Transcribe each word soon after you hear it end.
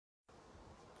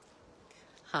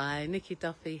Hi, Niki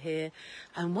Duffy here.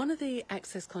 And one of the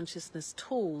access consciousness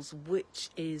tools, which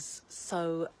is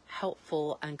so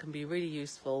helpful and can be really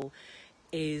useful,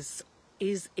 is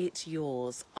it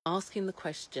yours? Asking the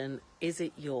question, is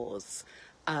it yours?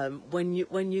 When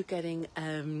you're getting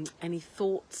any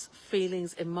thoughts,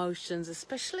 feelings, emotions,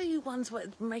 especially ones that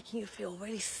are making you feel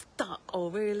really stuck or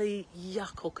really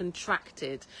yuck or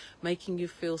contracted, making you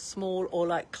feel small or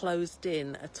like closed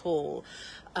in at all.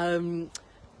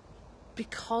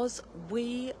 Because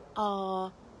we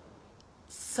are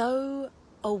so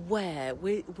aware,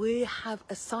 we have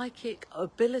a psychic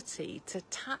ability to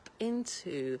tap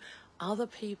into other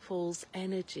people's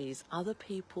energies, other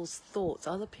people's thoughts,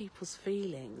 other people's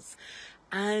feelings,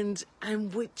 and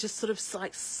we just sort of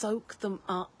like soak them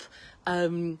up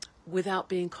without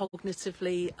being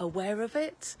cognitively aware of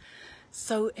it.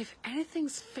 So if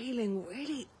anything's feeling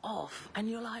really off and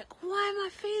you're like, why am I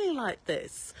feeling like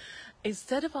this?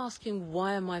 Instead of asking,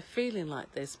 why am I feeling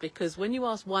like this? Because when you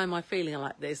ask, why am I feeling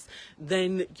like this?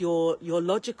 Then your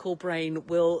logical brain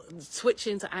will switch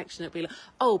into action and be like,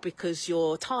 oh, because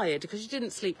you're tired, because you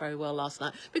didn't sleep very well last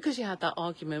night, because you had that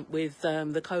argument with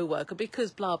the co-worker,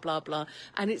 because blah, blah, blah.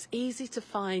 And it's easy to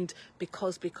find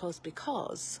because.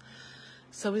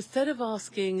 So instead of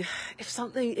asking if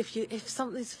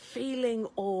something's feeling,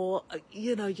 or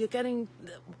you're getting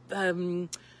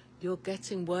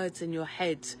words in your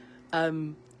head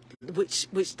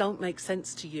which don't make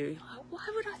sense to you. Why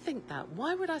would I think that?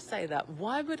 Why would I say that?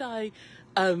 Why would I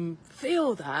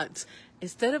feel that?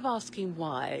 Instead of asking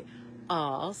why,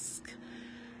 ask,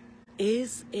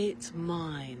 is it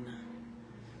mine?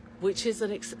 Which is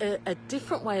a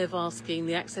different way of asking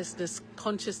the access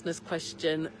consciousness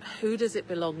question, who does it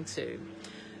belong to?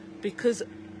 Because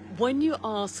when you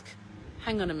ask,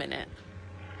 hang on a minute,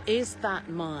 is that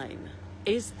mine?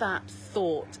 Is that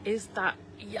thought? Is that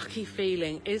yucky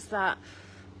feeling? Is that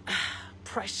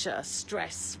pressure,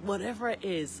 stress, whatever it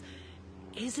is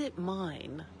it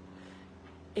mine?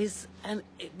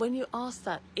 When you ask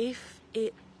that, if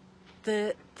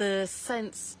the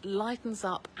sense lightens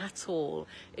up at all,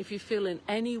 if you feel in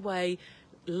any way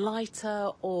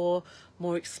lighter or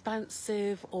more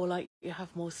expansive, or like you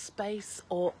have more space,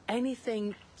 or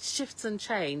anything shifts and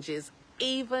changes,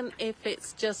 even if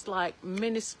it's just like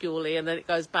minusculely and then it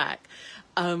goes back,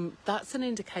 that's an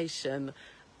indication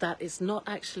that it's not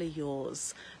actually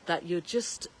yours, that you're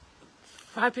just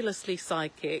fabulously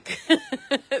psychic,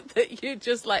 that you're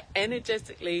just like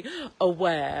energetically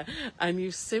aware, and you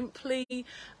simply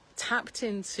tapped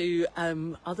into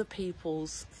other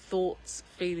people's thoughts,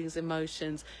 feelings,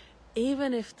 emotions,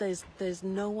 even if there's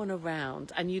no one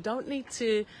around, and you don't need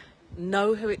to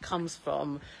know who it comes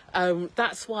from.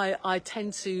 That's why I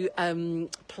tend to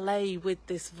play with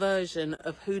this version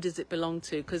of who does it belong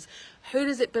to, because who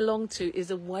does it belong to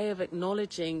is a way of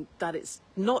acknowledging that it's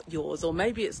not yours, or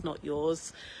maybe it's not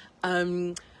yours,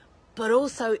 but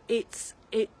also it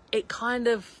kind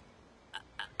of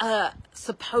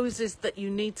supposes that you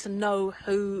need to know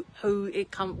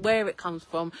where it comes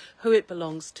from, who it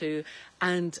belongs to,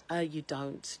 and you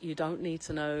don't need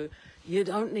to know. You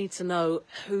don't need to know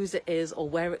whose it is, or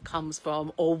where it comes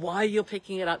from, or why you're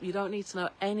picking it up. You don't need to know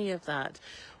any of that.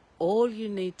 All you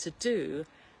need to do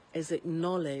is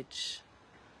acknowledge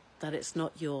that it's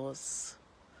not yours.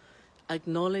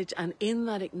 Acknowledge, and in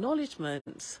that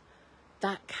acknowledgement,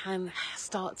 that can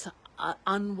start to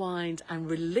unwind and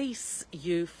release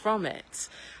you from it.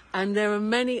 And there are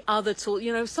many other tools.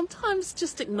 Sometimes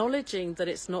just acknowledging that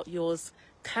it's not yours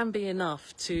can be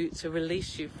enough to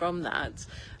release you from that,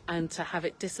 and to have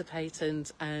it dissipate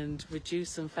and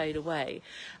reduce and fade away.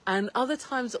 And other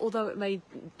times, although it may,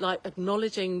 like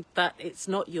acknowledging that it's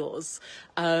not yours,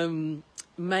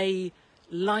 may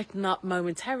lighten up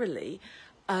momentarily,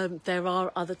 there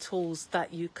are other tools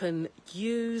that you can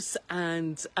use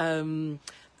and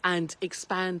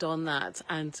expand on that,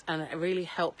 and really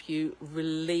help you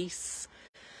release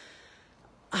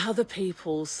other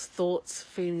people's thoughts,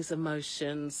 feelings,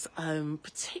 emotions,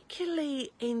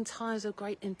 particularly in times of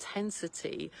great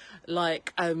intensity,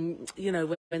 like when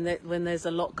there's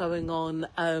a lot going on,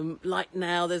 like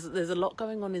now there's a lot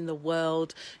going on in the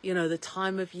world. The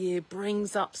time of year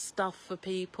brings up stuff for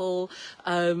people.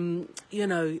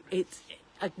 It's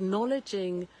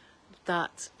acknowledging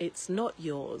that it's not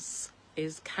yours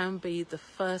can be the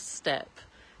first step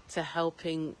to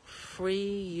helping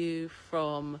free you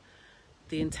from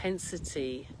the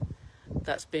intensity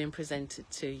that's being presented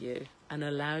to you, and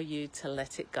allow you to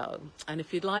let it go. And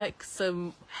if you'd like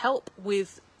some help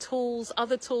with tools,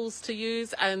 other tools to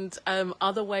use, and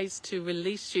other ways to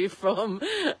release you from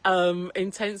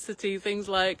intensity, things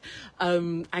like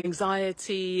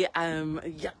anxiety,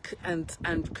 yuck,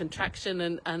 and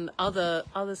contraction, and other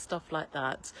stuff like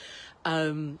that.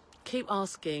 Keep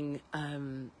asking,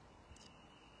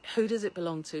 who does it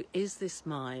belong to? Is this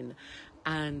mine?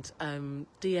 And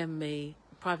DM me,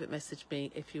 private message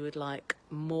me if you would like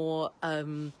more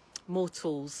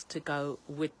tools to go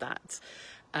with that.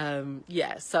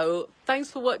 Yeah, so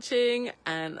thanks for watching,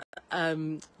 and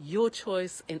your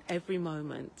choice in every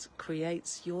moment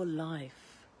creates your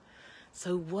life.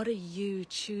 So what are you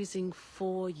choosing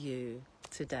for you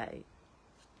today?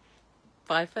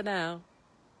 Bye for now.